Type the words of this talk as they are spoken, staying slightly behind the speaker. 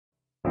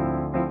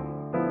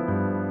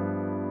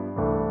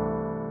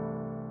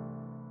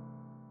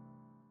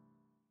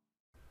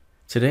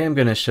Today I'm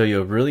going to show you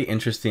a really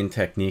interesting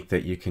technique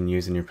that you can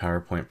use in your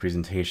PowerPoint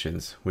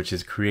presentations, which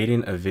is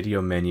creating a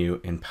video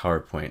menu in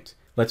PowerPoint.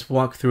 Let's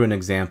walk through an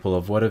example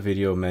of what a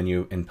video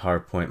menu in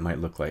PowerPoint might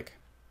look like.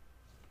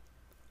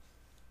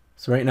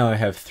 So right now I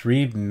have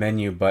three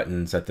menu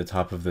buttons at the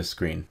top of the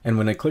screen, and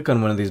when I click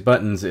on one of these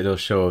buttons it'll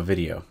show a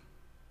video.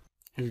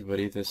 Hey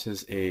everybody, this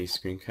is a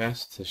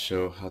screencast to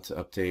show how to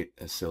update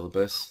a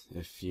syllabus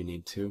if you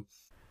need to.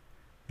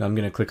 Now I'm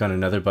going to click on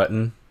another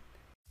button.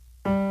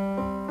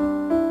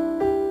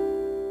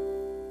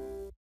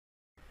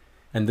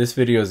 And this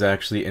video is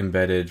actually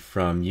embedded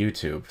from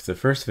YouTube. The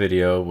first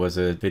video was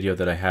a video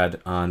that I had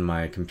on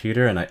my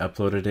computer and I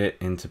uploaded it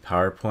into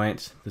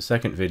PowerPoint. The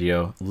second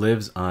video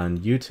lives on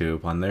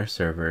YouTube on their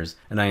servers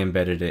and I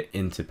embedded it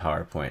into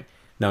PowerPoint.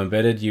 Now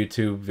embedded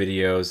YouTube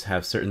videos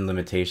have certain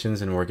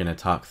limitations and we're going to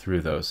talk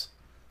through those.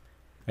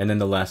 And then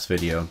the last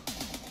video,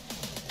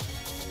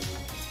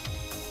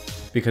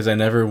 because I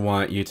never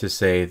want you to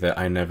say that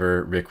I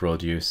never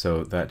rickrolled you,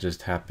 so that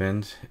just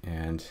happened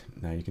and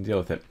now you can deal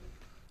with it.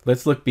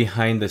 Let's look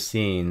behind the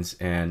scenes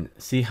and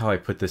see how I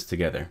put this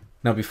together.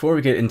 Now before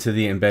we get into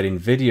the embedding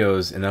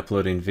videos and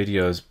uploading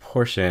videos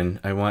portion,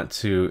 I want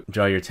to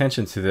draw your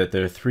attention to that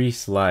there are three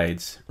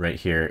slides right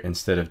here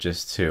instead of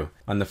just two.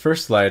 On the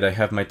first slide I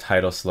have my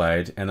title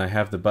slide and I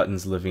have the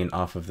buttons living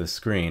off of the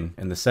screen,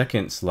 and the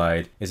second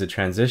slide is a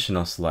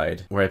transitional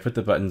slide where I put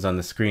the buttons on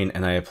the screen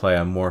and I apply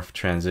a morph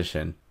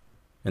transition,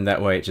 and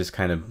that way it just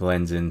kind of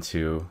blends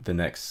into the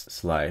next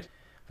slide.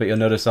 But you'll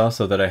notice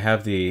also that I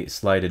have the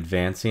slide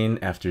advancing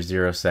after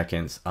 0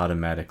 seconds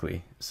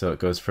automatically. So it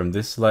goes from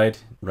this slide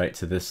right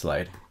to this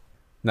slide.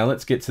 Now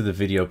let's get to the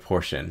video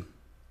portion.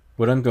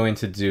 What I'm going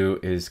to do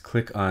is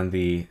click on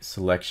the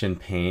selection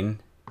pane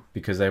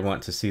because I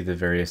want to see the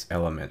various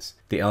elements.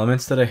 The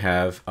elements that I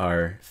have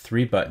are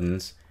 3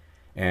 buttons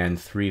and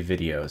 3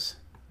 videos.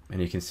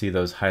 And you can see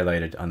those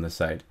highlighted on the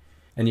side.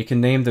 And you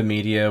can name the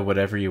media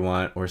whatever you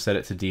want or set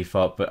it to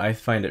default, but I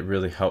find it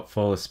really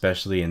helpful,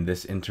 especially in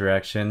this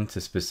interaction,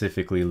 to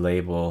specifically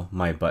label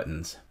my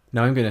buttons.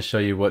 Now I'm going to show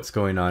you what's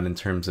going on in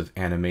terms of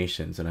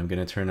animations, and I'm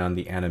going to turn on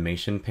the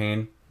animation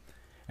pane.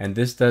 And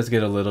this does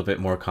get a little bit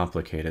more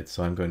complicated,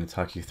 so I'm going to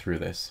talk you through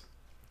this.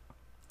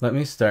 Let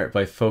me start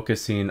by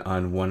focusing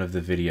on one of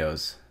the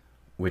videos,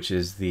 which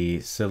is the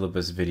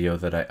syllabus video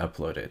that I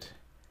uploaded.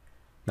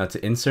 Now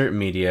to insert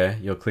media,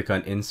 you'll click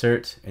on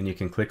Insert, and you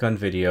can click on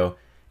Video.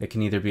 It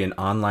can either be an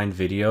online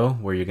video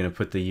where you're going to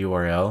put the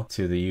URL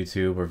to the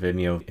YouTube or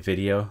Vimeo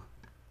video,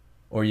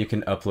 or you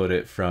can upload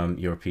it from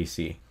your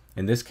PC.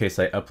 In this case,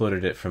 I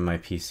uploaded it from my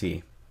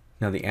PC.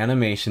 Now the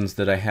animations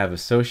that I have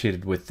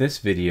associated with this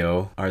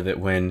video are that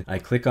when I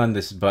click on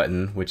this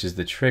button, which is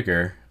the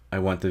trigger, I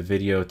want the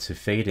video to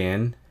fade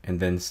in and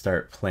then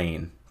start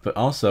playing. But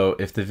also,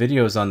 if the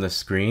video is on the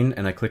screen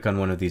and I click on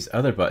one of these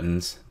other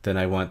buttons, then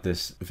I want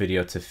this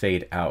video to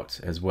fade out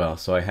as well.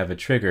 So I have a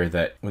trigger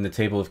that when the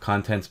table of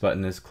contents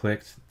button is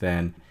clicked,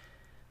 then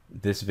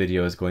this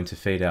video is going to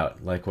fade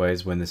out.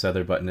 Likewise, when this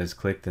other button is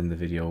clicked, then the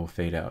video will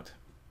fade out.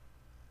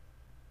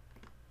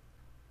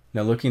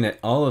 Now looking at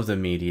all of the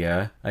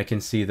media, I can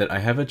see that I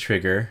have a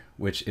trigger,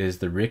 which is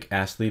the Rick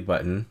Astley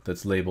button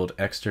that's labeled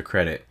Extra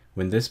Credit.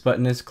 When this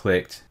button is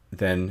clicked,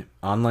 then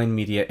Online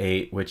Media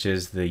 8, which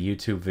is the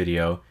YouTube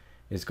video,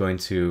 is going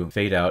to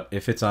fade out.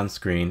 If it's on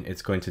screen,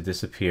 it's going to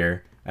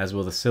disappear, as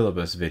will the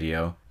syllabus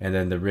video, and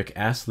then the Rick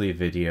Astley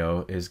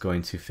video is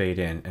going to fade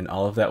in, and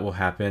all of that will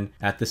happen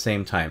at the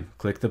same time.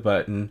 Click the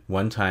button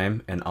one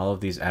time and all of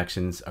these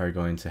actions are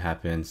going to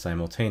happen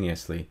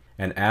simultaneously.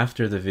 And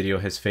after the video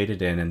has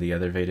faded in and the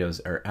other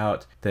videos are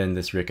out, then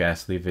this Rick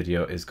Astley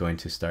video is going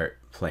to start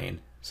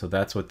playing. So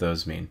that's what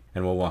those mean,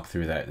 and we'll walk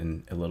through that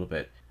in a little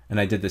bit. And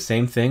I did the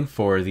same thing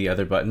for the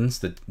other buttons.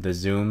 The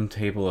Zoom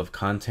table of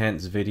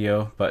contents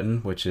video button,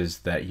 which is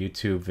that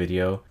YouTube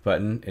video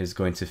button, is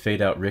going to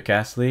fade out Rick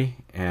Astley,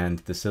 and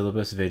the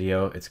syllabus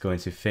video, it's going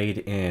to fade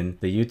in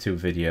the YouTube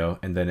video,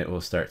 and then it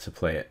will start to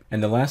play it.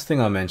 And the last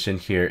thing I'll mention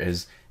here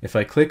is if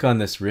I click on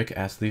this Rick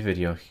Astley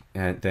video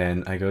and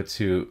then I go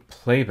to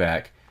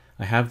playback,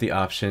 I have the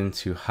option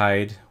to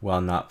hide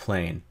while not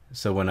playing.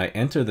 So when I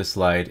enter the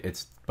slide,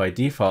 it's by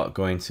default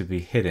going to be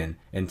hidden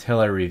until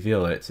I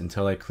reveal it,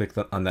 until I click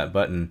on that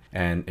button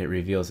and it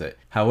reveals it.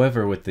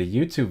 However, with the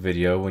YouTube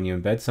video, when you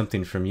embed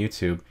something from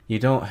YouTube, you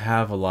don't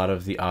have a lot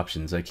of the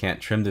options. I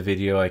can't trim the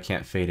video, I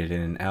can't fade it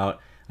in and out,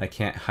 I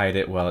can't hide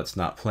it while it's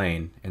not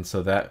playing. And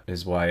so that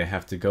is why I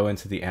have to go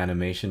into the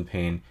animation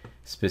pane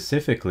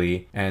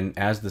specifically, and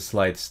as the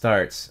slide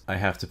starts, I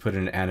have to put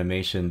in an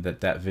animation that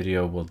that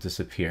video will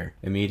disappear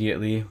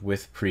immediately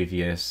with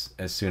previous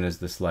as soon as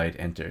the slide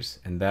enters.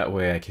 And that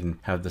way I can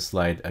have the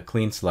slide a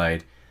clean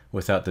slide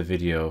without the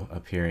video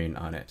appearing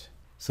on it.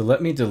 So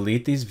let me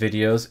delete these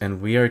videos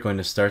and we are going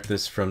to start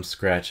this from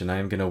scratch, and I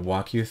am going to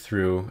walk you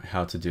through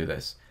how to do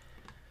this.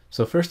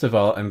 So first of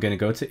all, I'm going to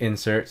go to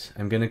Insert,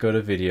 I'm going to go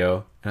to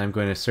Video, and I'm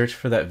going to search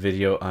for that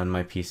video on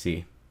my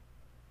PC.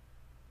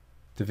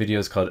 The video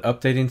is called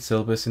Updating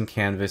Syllabus in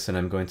Canvas, and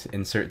I'm going to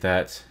insert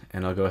that,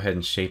 and I'll go ahead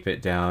and shape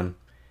it down,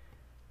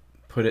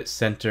 put it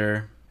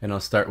center, and I'll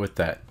start with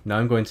that. Now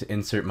I'm going to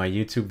insert my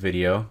YouTube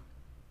video.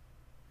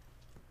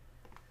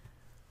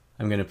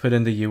 I'm going to put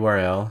in the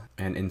URL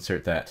and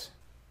insert that.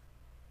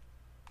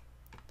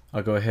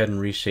 I'll go ahead and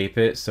reshape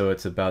it so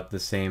it's about the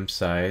same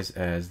size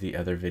as the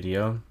other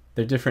video.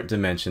 They're different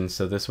dimensions,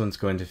 so this one's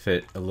going to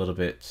fit a little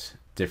bit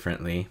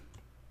differently.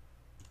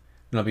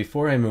 Now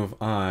before I move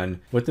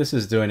on, what this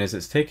is doing is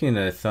it's taking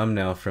a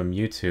thumbnail from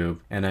YouTube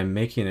and I'm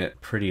making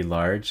it pretty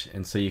large,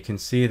 and so you can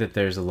see that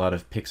there's a lot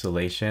of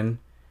pixelation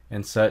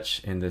and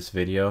such in this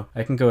video.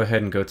 I can go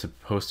ahead and go to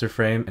poster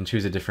frame and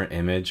choose a different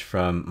image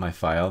from my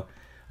file.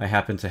 I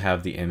happen to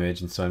have the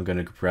image, and so I'm going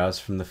to browse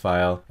from the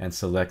file and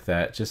select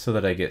that just so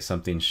that I get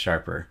something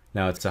sharper.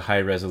 Now it's a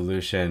high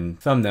resolution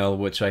thumbnail,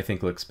 which I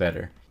think looks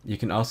better. You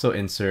can also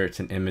insert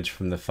an image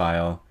from the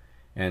file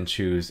and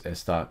choose a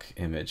stock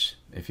image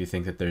if you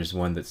think that there's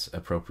one that's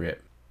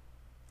appropriate.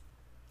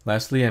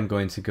 Lastly, I'm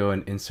going to go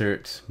and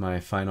insert my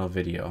final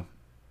video.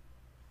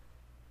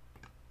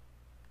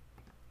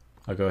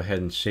 I'll go ahead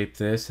and shape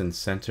this and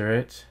center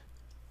it.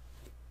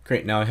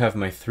 Great, now I have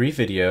my 3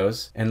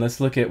 videos, and let's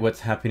look at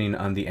what's happening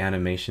on the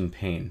animation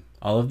pane.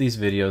 All of these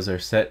videos are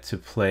set to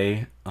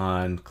play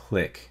on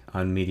click,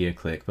 on media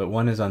click, but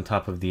one is on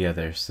top of the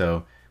other,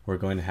 so we're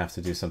going to have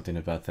to do something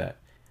about that.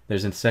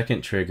 There's a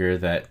second trigger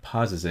that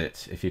pauses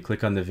it. If you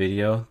click on the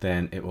video,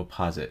 then it will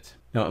pause it.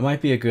 Now it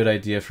might be a good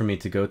idea for me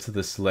to go to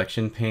the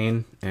selection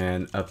pane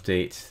and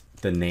update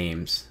the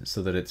names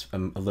so that it's a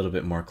little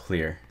bit more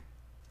clear.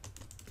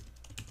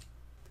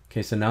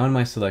 Okay, so now in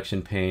my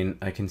selection pane,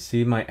 I can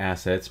see my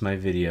assets, my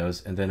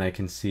videos, and then I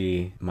can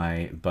see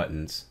my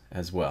buttons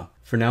as well.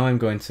 For now, I'm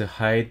going to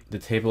hide the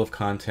table of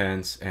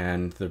contents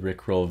and the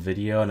Rickroll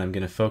video, and I'm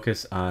going to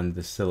focus on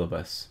the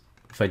syllabus.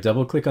 If I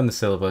double click on the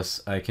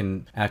syllabus, I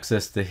can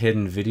access the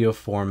hidden video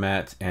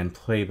format and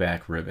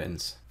playback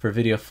ribbons. For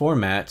video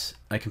format,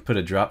 I can put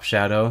a drop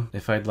shadow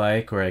if I'd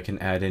like, or I can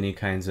add any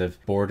kinds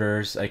of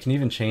borders. I can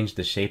even change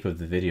the shape of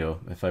the video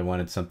if I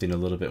wanted something a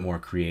little bit more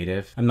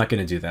creative. I'm not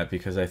going to do that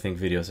because I think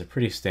videos are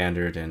pretty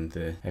standard in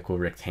the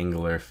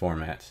equirectangular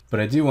format.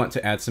 But I do want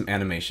to add some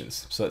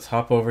animations. So let's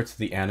hop over to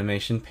the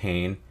animation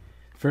pane.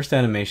 First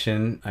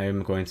animation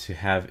I'm going to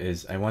have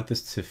is I want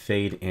this to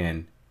fade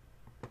in.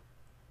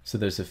 So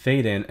there's a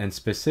fade in, and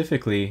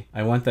specifically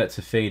I want that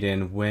to fade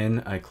in when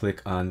I click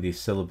on the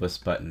syllabus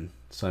button.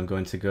 So I'm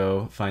going to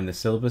go find the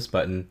syllabus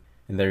button,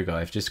 and there you go.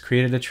 I've just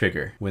created a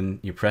trigger. When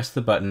you press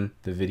the button,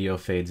 the video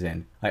fades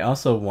in. I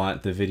also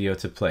want the video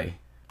to play,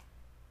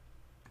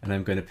 and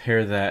I'm going to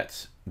pair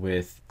that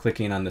with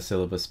clicking on the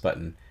syllabus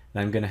button.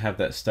 And I'm going to have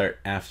that start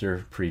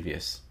after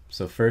previous.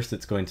 So first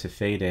it's going to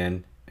fade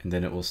in, and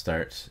then it will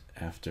start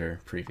after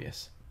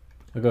previous.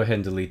 I'll go ahead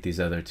and delete these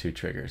other 2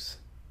 triggers.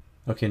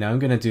 Okay, now I'm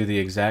going to do the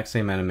exact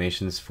same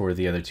animations for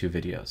the other 2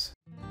 videos.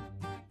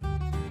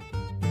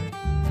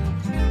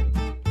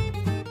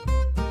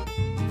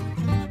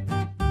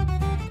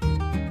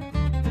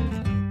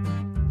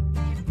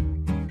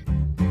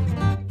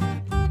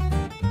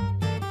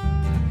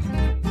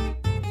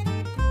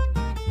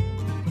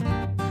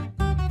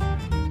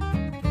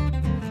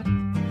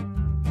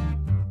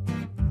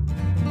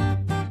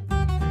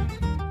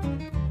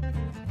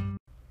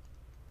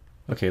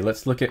 Okay,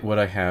 let's look at what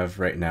I have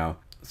right now.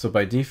 So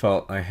by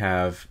default, I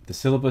have the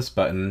syllabus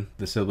button,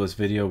 the syllabus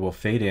video will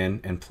fade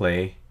in and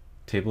play,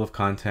 table of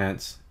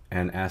contents,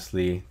 and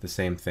Astley, the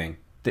same thing.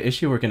 The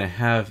issue we're going to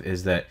have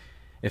is that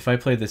if I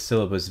play the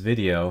syllabus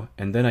video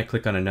and then I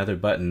click on another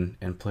button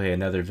and play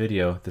another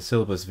video, the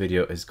syllabus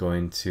video is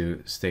going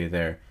to stay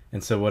there.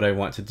 And so what I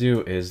want to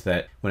do is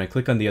that when I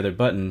click on the other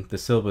button, the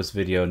syllabus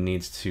video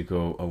needs to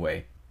go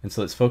away. And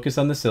so let's focus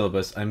on the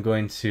syllabus. I'm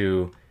going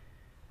to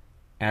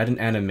add an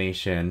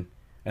animation,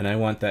 and I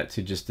want that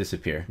to just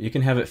disappear. You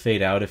can have it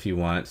fade out if you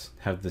want,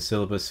 have the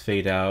syllabus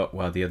fade out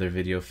while the other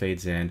video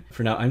fades in.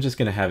 For now, I'm just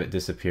going to have it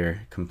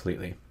disappear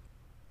completely.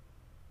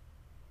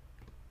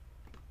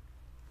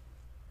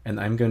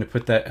 And I'm going to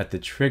put that at the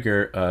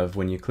trigger of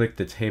when you click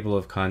the table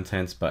of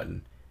contents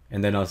button.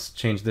 And then I'll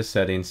change this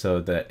setting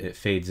so that it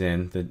fades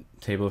in, the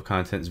table of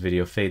contents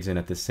video fades in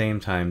at the same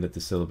time that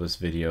the syllabus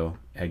video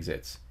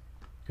exits.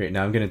 Great,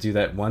 now I'm going to do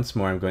that once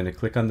more. I'm going to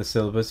click on the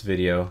syllabus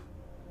video,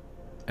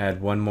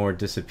 add one more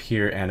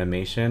disappear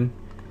animation,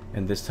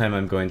 and this time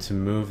I'm going to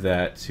move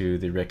that to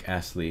the Rick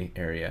Astley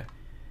area.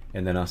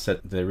 And then I'll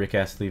set the Rick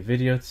Astley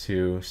video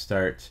to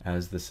start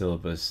as the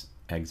syllabus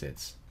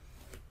exits.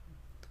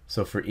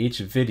 So for each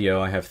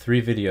video, I have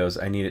 3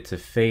 videos, I need it to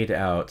fade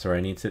out, or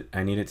I need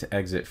it to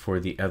exit for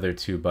the other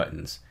 2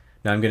 buttons.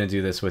 Now I'm going to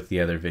do this with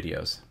the other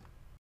videos.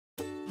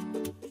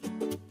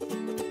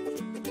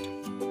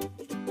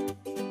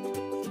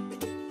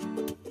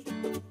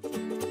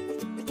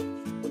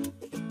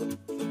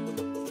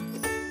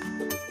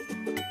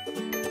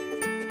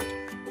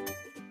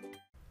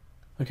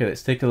 Okay,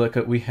 let's take a look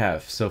at what we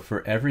have. So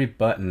for every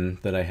button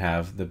that I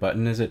have, the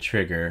button is a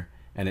trigger,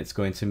 and it's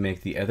going to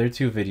make the other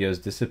 2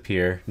 videos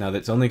disappear. Now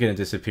that's only going to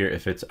disappear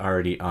if it's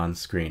already on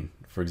screen.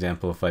 For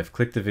example, if I've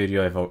clicked the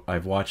video,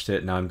 I've watched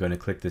it, now I'm going to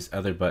click this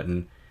other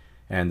button,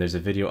 and there's a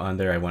video on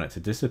there, I want it to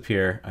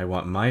disappear. I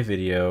want my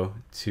video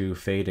to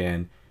fade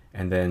in,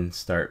 and then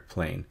start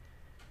playing.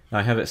 Now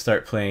I have it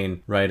start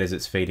playing right as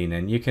it's fading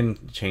in. You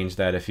can change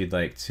that if you'd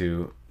like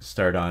to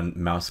start on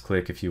mouse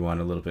click if you want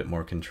a little bit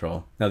more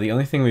control. Now the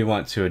only thing we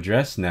want to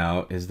address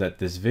now is that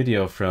this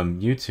video from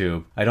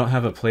YouTube, I don't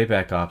have a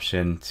playback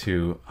option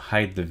to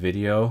hide the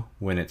video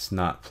when it's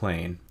not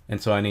playing.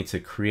 And so I need to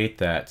create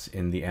that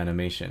in the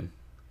animation.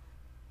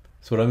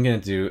 So what I'm going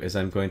to do is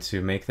I'm going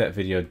to make that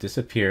video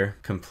disappear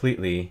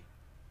completely,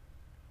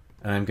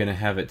 and I'm going to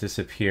have it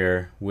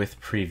disappear with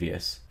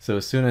previous. So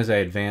as soon as I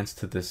advance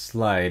to this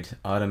slide,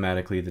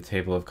 automatically the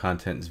table of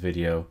contents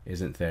video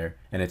isn't there.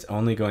 And it's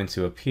only going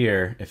to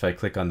appear if I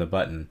click on the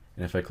button.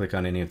 And if I click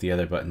on any of the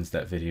other buttons,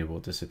 that video will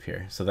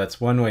disappear. So that's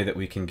one way that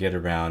we can get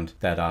around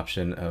that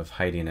option of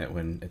hiding it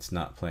when it's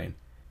not playing.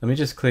 Let me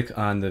just click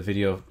on the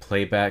video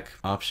playback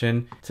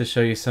option to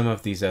show you some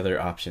of these other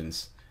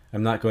options.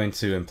 I'm not going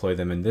to employ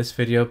them in this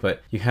video,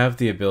 but you have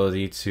the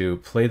ability to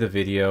play the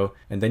video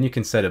and then you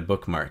can set a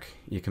bookmark.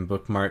 You can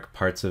bookmark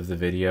parts of the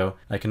video.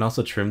 I can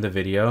also trim the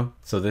video.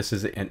 So this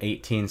is an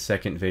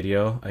 18-second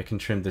video. I can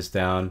trim this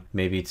down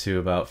maybe to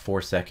about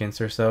 4 seconds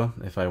or so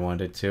if I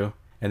wanted to.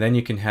 And then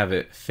you can have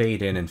it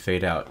fade in and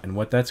fade out. And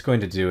what that's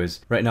going to do is,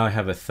 right now I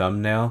have a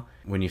thumbnail.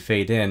 When you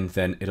fade in,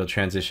 then it'll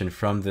transition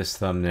from this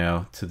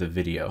thumbnail to the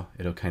video.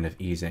 It'll kind of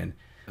ease in.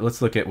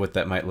 Let's look at what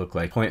that might look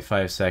like.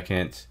 0.5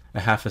 second, a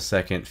half a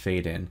second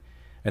fade in.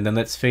 And then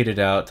let's fade it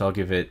out. I'll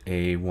give it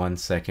a 1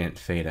 second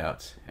fade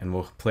out. And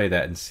we'll play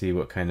that and see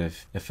what kind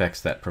of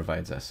effects that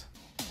provides us.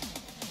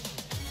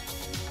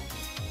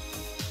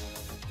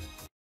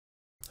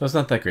 So it's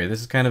not that great.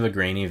 This is kind of a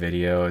grainy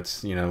video.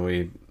 It's, you know,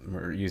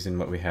 we're using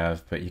what we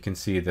have, but you can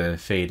see the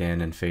fade in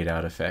and fade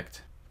out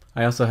effect.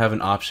 I also have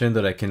an option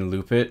that I can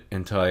loop it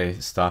until I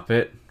stop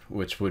it,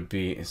 which would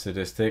be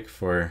sadistic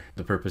for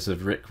the purpose of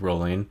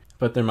Rickrolling,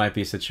 but there might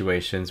be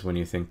situations when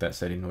you think that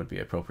setting would be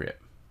appropriate.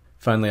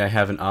 Finally, I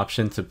have an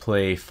option to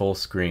play full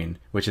screen,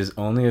 which is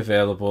only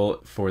available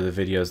for the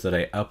videos that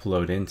I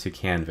upload into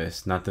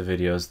Canvas, not the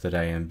videos that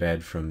I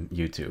embed from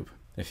YouTube.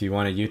 If you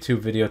want a YouTube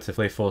video to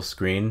play full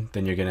screen,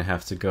 then you're going to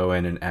have to go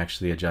in and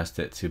actually adjust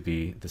it to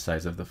be the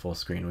size of the full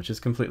screen, which is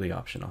completely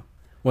optional.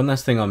 One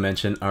last thing I'll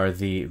mention are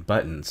the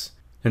buttons.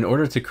 In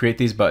order to create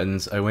these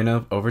buttons, I went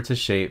over to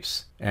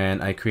Shapes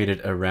and I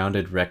created a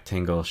rounded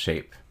rectangle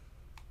shape.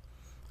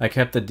 I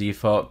kept the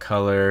default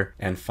color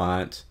and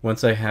font.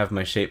 Once I have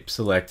my shape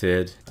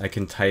selected, I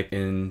can type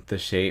in the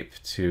shape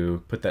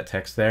to put that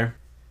text there.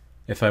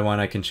 If I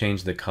want, I can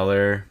change the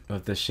color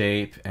of the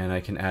shape and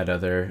I can add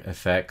other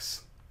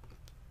effects,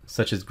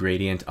 such as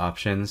gradient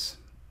options.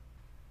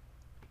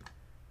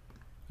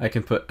 I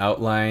can put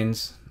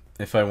outlines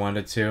if I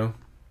wanted to,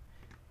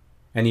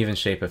 and even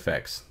shape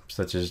effects,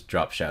 such as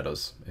drop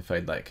shadows if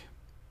I'd like.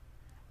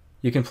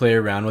 You can play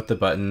around with the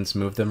buttons,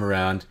 move them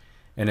around,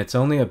 and it's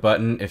only a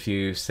button if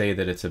you say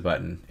that it's a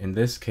button. In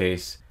this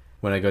case,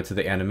 when I go to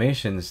the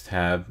Animations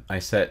tab, I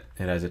set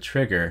it as a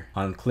trigger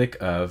on click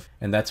of,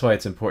 and that's why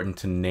it's important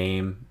to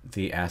name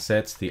the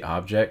assets, the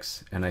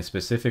objects, and I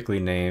specifically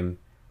name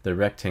the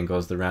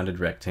rectangles, the rounded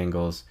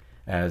rectangles,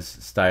 as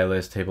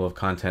stylus, table of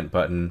content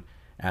button,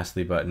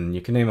 Astley button.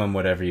 You can name them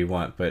whatever you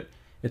want, but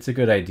it's a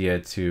good idea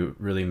to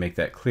really make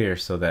that clear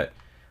so that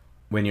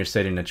when you're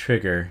setting a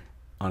trigger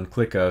on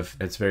click of,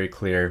 it's very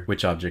clear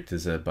which object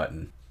is a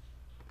button.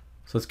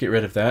 So let's get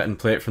rid of that and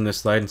play it from this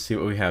slide and see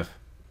what we have.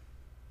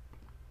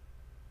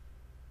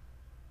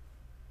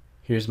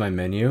 Here's my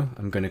menu.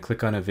 I'm going to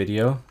click on a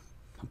video.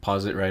 I'll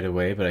pause it right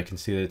away, but I can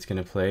see that it's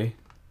going to play.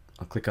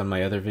 I'll click on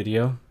my other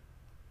video.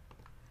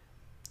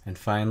 And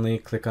finally,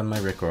 click on my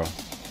Rickroll.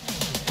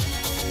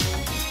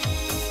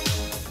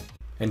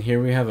 And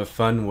here we have a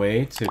fun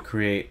way to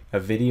create a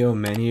video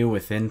menu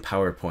within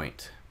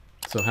PowerPoint.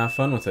 So have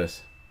fun with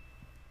this.